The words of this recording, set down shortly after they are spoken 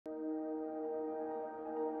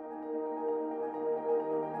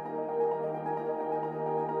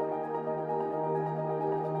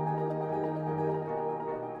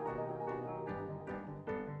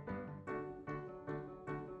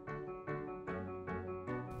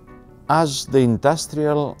As the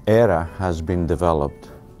industrial era has been developed,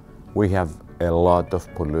 we have a lot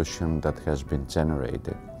of pollution that has been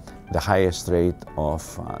generated. The highest rate of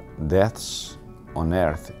deaths on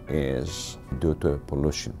Earth is due to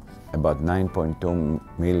pollution, about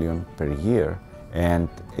 9.2 million per year. And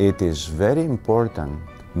it is very important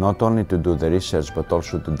not only to do the research, but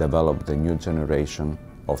also to develop the new generation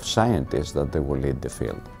of scientists that they will lead the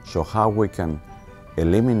field. So how we can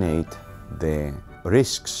eliminate the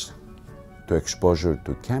risks to exposure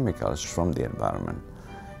to chemicals from the environment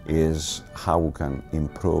is how we can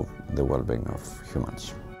improve the well-being of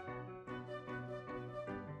humans.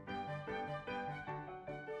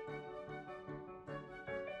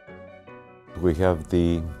 We have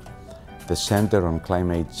the Center on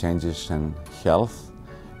Climate Changes and Health.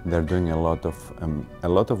 They're doing a lot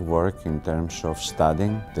of work in terms of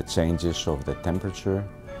studying the changes of the temperature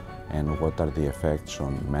and what are the effects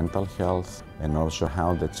on mental health, and also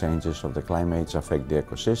how the changes of the climate affect the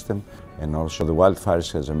ecosystem. And also the wildfires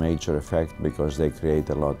has a major effect because they create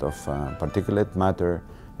a lot of particulate matter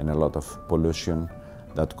and a lot of pollution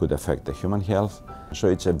that could affect the human health. So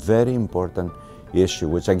it's a very important issue,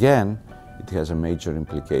 which again, it has a major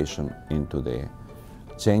implication into the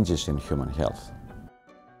changes in human health.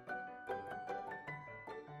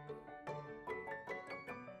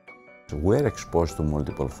 We're exposed to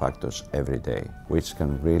multiple factors every day, which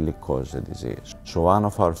can really cause a disease. So one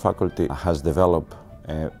of our faculty has developed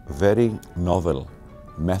a very novel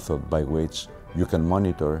method by which you can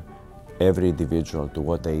monitor every individual to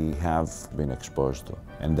what they have been exposed to.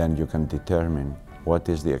 And then you can determine what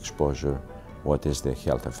is the exposure, what is the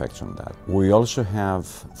health effects on that. We also have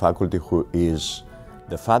faculty who is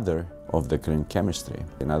the father of the green chemistry.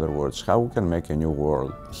 In other words, how we can make a new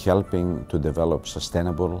world, helping to develop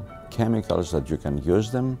sustainable chemicals that you can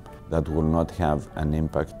use them that will not have an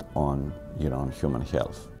impact on human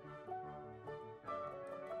health.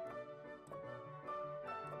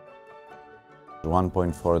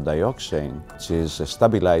 (1.4) dioxane, which is a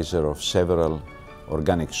stabilizer of several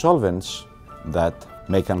organic solvents that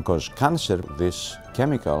can cause cancer. This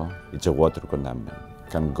chemical, it's a water contaminant.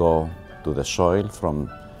 It can go to the soil from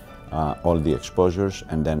all the exposures,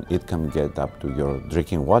 and then it can get up to your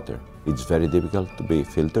drinking water. It's very difficult to be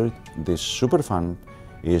filtered. This Superfund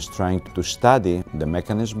is trying to study the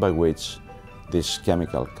mechanism by which this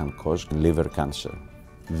chemical can cause liver cancer.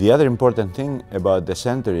 The other important thing about the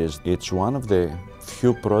center is it's one of the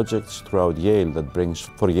few projects throughout Yale that brings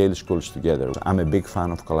 4 Yale schools together. I'm a big fan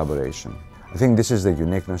of collaboration. I think this is the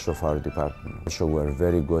uniqueness of our department. So we're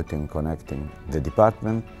very good in connecting the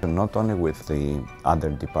department, not only with the other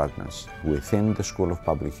departments within the School of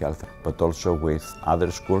Public Health, but also with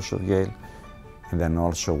other schools of Yale. And then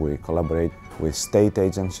also we collaborate with state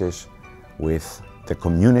agencies, with the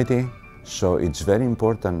community. So it's very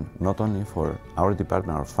important not only for our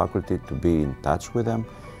department, our faculty to be in touch with them,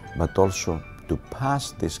 but also to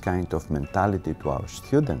pass this kind of mentality to our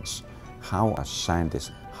students. How as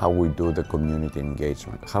scientists, how we do the community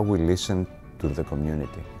engagement, how we listen to the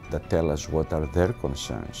community that tell us what are their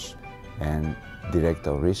concerns and direct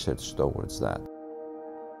our research towards that.